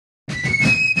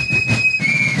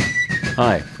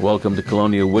Hi, welcome to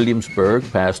Colonial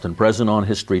Williamsburg, past and present on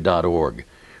History.org.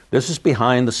 This is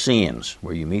Behind the Scenes,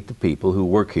 where you meet the people who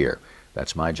work here.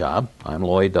 That's my job. I'm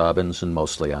Lloyd Dobbins, and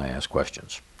mostly I ask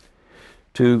questions.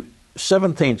 To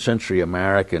 17th century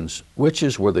Americans,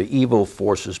 witches were the evil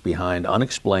forces behind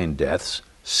unexplained deaths,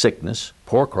 sickness,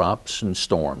 poor crops, and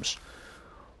storms.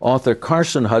 Author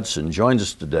Carson Hudson joins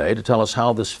us today to tell us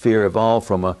how this fear evolved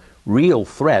from a real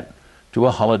threat to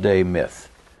a holiday myth.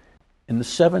 In the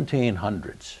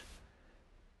 1700s,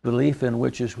 belief in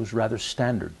witches was rather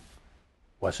standard,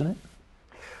 wasn't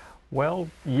it? Well,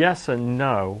 yes and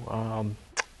no.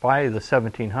 By the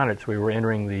 1700s, we were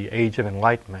entering the Age of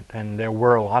Enlightenment, and there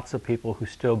were lots of people who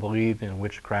still believed in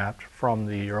witchcraft from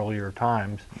the earlier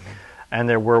times, and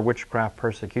there were witchcraft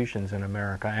persecutions in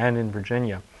America and in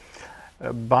Virginia.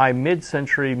 By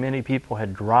mid-century, many people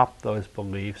had dropped those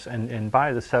beliefs, and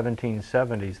by the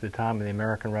 1770s, the time of the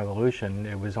American Revolution,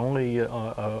 it was only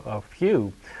a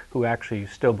few who actually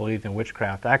still believed in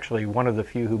witchcraft. Actually, one of the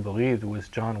few who believed was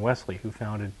John Wesley, who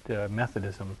founded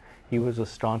Methodism. He was a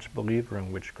staunch believer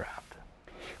in witchcraft.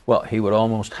 Well, he would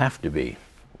almost have to be,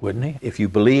 wouldn't he? If you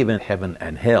believe in heaven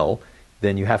and hell,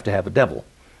 then you have to have a devil.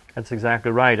 That's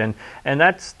exactly right, and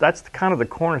that's kind of the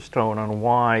cornerstone on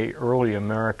why early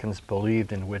Americans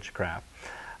believed in witchcraft.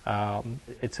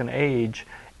 It's an age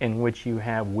in which you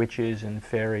have witches and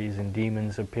fairies and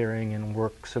demons appearing in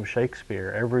works of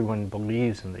Shakespeare. Everyone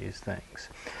believes in these things.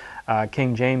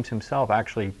 King James himself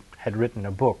actually had written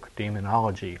a book,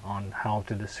 Demonology, on how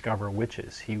to discover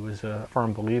witches. He was a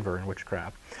firm believer in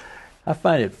witchcraft. I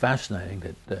find it fascinating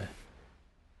that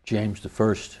James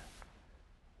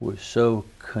I was so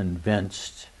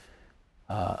convinced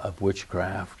of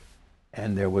witchcraft,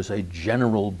 and there was a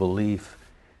general belief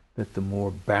that the more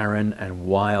barren and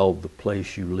wild the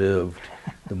place you lived,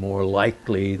 the more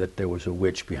likely that there was a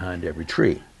witch behind every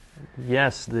tree.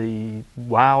 Yes, the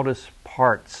wildest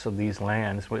parts of these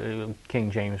lands,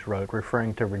 King James wrote,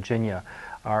 referring to Virginia,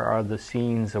 are the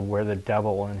scenes of where the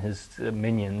devil and his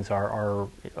minions are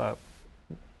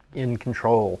in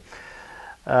control.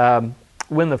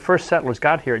 When the first settlers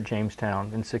got here at Jamestown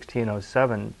in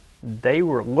 1607, they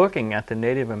were looking at the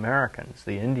Native Americans,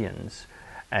 the Indians,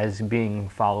 as being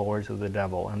followers of the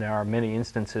devil. And there are many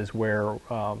instances where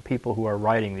people who are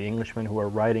writing, the Englishmen who are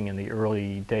writing in the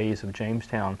early days of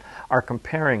Jamestown, are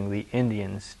comparing the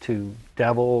Indians to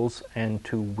devils and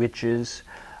to witches.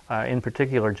 In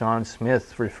particular, John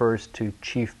Smith refers to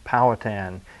Chief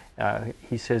Powhatan.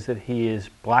 He says that he is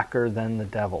blacker than the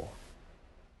devil.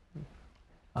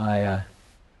 I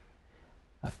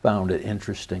found it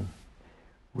interesting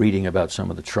reading about some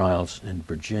of the trials in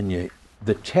Virginia,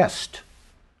 the tests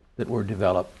that were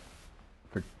developed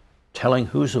for telling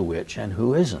who's a witch and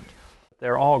who isn't.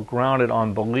 They're all grounded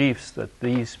on beliefs that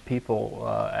these people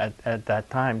at that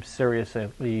time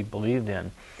seriously believed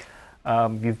in.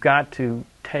 You've got to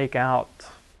take out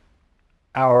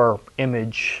our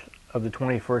image of the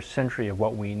 21st century of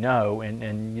what we know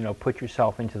and put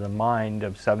yourself into the mind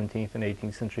of 17th and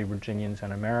 18th century Virginians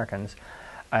and Americans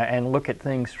and look at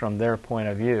things from their point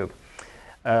of view.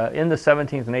 In the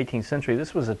 17th and 18th century,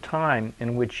 this was a time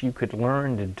in which you could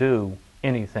learn to do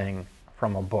anything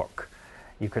from a book.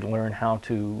 You could learn how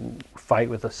to fight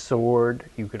with a sword,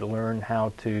 you could learn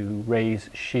how to raise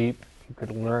sheep, you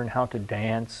could learn how to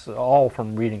dance, all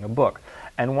from reading a book.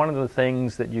 And one of the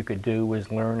things that you could do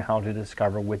was learn how to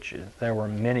discover witches. There were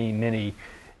many, many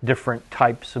different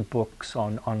types of books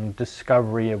on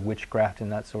discovery of witchcraft and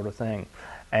that sort of thing.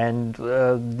 And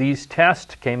these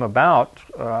tests came about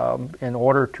in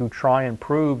order to try and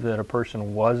prove that a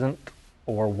person wasn't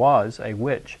or was a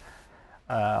witch.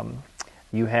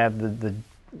 You have the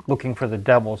looking for the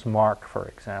devil's mark, for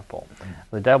example.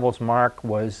 The devil's mark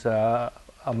was a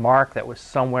mark that was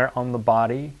somewhere on the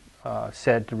body,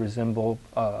 said to resemble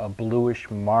a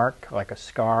bluish mark, like a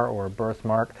scar or a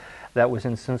birthmark, that was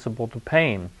insensible to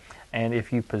pain. And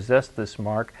if you possessed this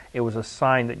mark, it was a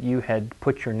sign that you had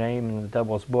put your name in the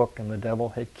devil's book and the devil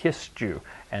had kissed you,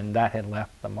 and that had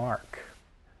left the mark.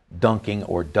 Dunking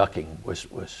or ducking was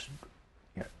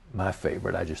my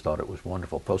favorite. I just thought it was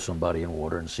wonderful. Throw somebody in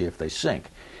water and see if they sink.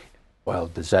 Well,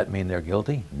 does that mean they're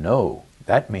guilty? No,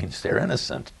 that means they're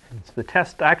innocent. The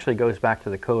test actually goes back to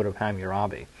the Code of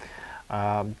Hammurabi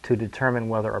to determine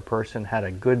whether a person had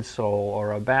a good soul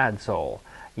or a bad soul.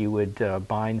 You would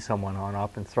bind someone on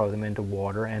up and throw them into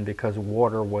water, and because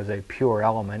water was a pure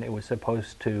element, it was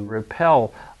supposed to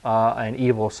repel an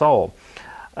evil soul.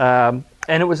 And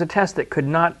it was a test that could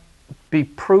not be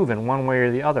proven one way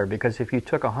or the other, because if you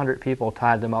took 100 people,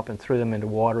 tied them up and threw them into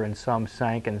water, and some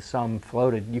sank and some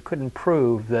floated, you couldn't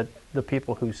prove that the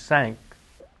people who sank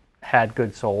had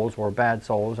good souls or bad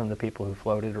souls and the people who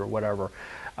floated or whatever.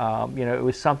 It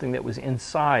was something that was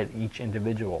inside each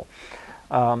individual.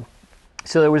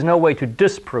 So there was no way to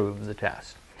disprove the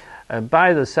test.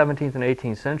 By the 17th and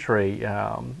 18th century,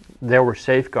 there were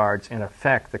safeguards in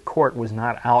effect. The court was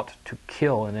not out to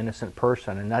kill an innocent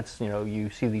person, and that's, you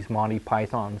see these Monty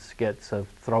Python skits of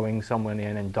throwing someone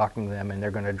in and ducking them, and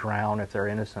they're going to drown if they're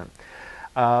innocent.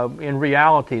 In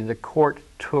reality, the court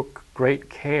took great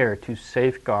care to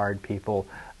safeguard people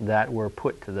that were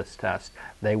put to this test.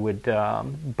 They would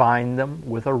bind them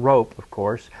with a rope, of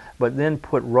course, but then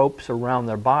put ropes around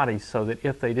their bodies so that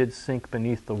if they did sink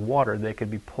beneath the water, they could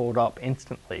be pulled up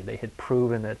instantly. They had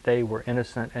proven that they were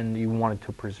innocent and you wanted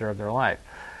to preserve their life.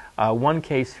 One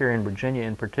case here in Virginia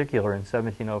in particular, in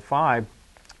 1705,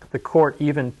 the court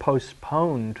even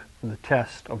postponed the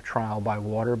test of trial by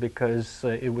water because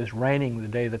it was raining the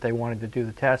day that they wanted to do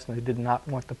the test, and they did not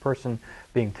want the person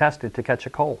being tested to catch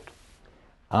a cold.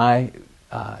 I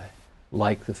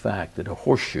like the fact that a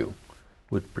horseshoe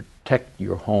would protect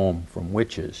your home from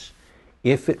witches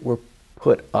if it were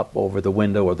put up over the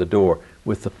window or the door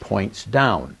with the points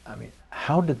down. I mean,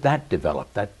 how did that develop?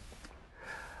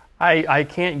 I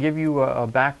can't give you a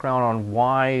background on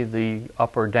why the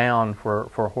up or down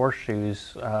for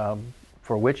horseshoes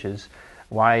for witches,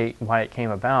 why it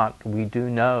came about. We do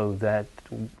know that,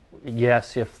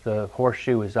 yes, if the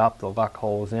horseshoe is up, the luck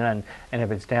hole's in, and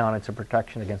if it's down, it's a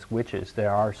protection against witches. There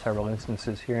are several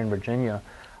instances here in Virginia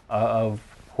of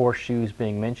horseshoes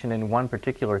being mentioned. In one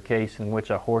particular case in which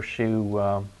a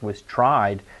horseshoe was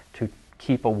tried to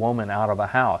keep a woman out of a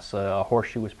house. A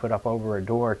horseshoe was put up over a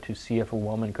door to see if a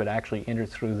woman could actually enter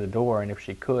through the door, and if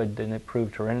she could, then it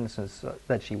proved her innocence,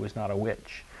 that she was not a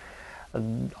witch.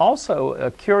 Also,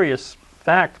 a curious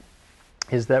fact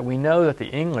is that we know that the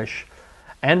English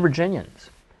and Virginians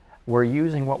were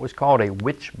using what was called a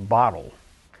witch bottle.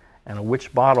 And a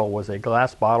witch bottle was a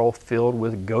glass bottle filled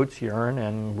with goat's urine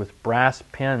and with brass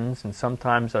pins, and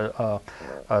sometimes a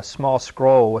small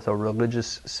scroll with a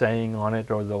religious saying on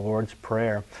it or the Lord's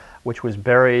Prayer, which was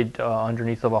buried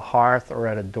underneath of a hearth or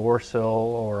at a door sill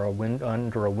or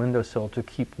under a windowsill to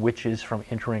keep witches from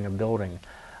entering a building.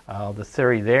 The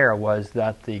theory there was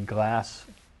that the glass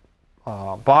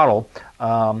bottle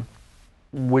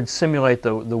would simulate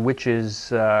the witch's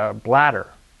bladder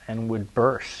and would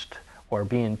burst or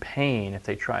be in pain if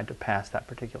they tried to pass that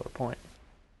particular point.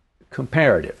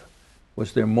 Comparative.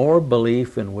 Was there more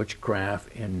belief in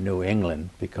witchcraft in New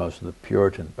England because of the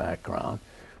Puritan background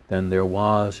than there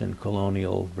was in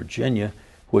colonial Virginia,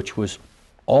 which was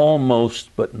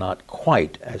almost but not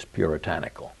quite as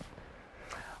puritanical?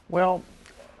 Well,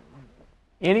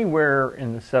 anywhere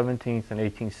in the 17th and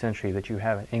 18th century that you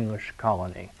have an English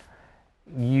colony,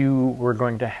 you were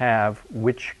going to have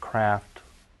witchcraft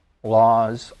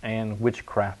laws and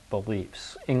witchcraft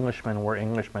beliefs. Englishmen were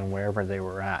Englishmen wherever they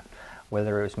were at,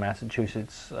 whether it was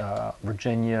Massachusetts,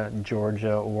 Virginia,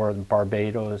 Georgia, or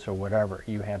Barbados, or whatever.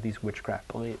 You have these witchcraft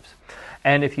beliefs.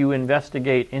 And if you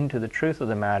investigate into the truth of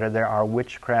the matter, there are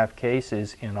witchcraft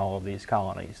cases in all of these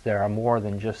colonies. There are more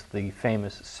than just the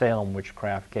famous Salem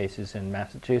witchcraft cases in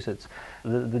Massachusetts.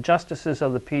 The justices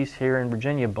of the peace here in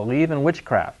Virginia believe in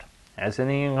witchcraft, as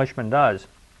any Englishman does,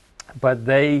 but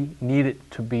they need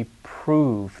it to be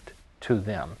proved to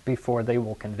them before they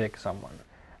will convict someone.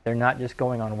 They're not just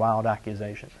going on wild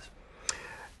accusations.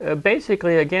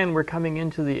 Basically, again, we're coming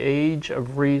into the age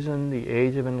of reason, the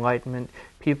age of enlightenment.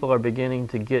 People are beginning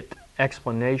to get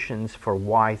explanations for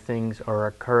why things are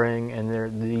occurring,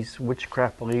 and these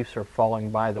witchcraft beliefs are falling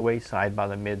by the wayside by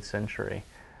the mid-century.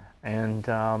 And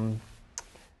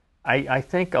I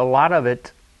think a lot of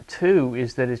it too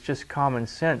is that it's just common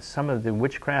sense. Some of the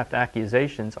witchcraft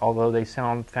accusations, although they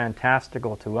sound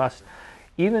fantastical to us,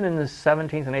 even in the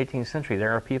 17th and 18th century,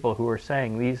 there are people who are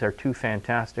saying these are too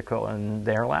fantastical, and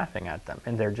they're laughing at them,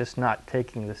 and they're just not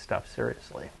taking this stuff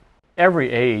seriously.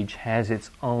 Every age has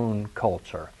its own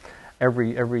culture.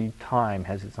 Every time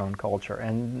has its own culture.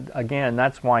 And again,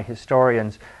 that's why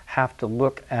historians have to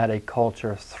look at a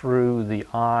culture through the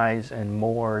eyes and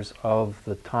mores of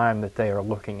the time that they are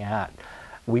looking at.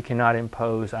 We cannot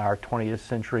impose our 20th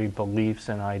century beliefs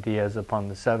and ideas upon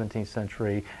the 17th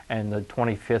century, and the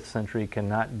 25th century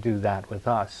cannot do that with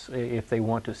us if they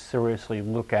want to seriously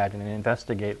look at and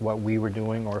investigate what we were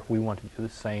doing, or if we want to do the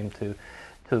same to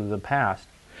the past.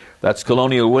 That's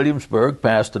Colonial Williamsburg,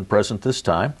 past and present this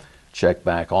time. Check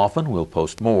back often. We'll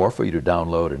post more for you to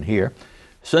download and hear.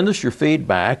 Send us your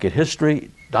feedback at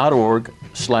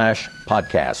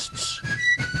history.org/podcasts.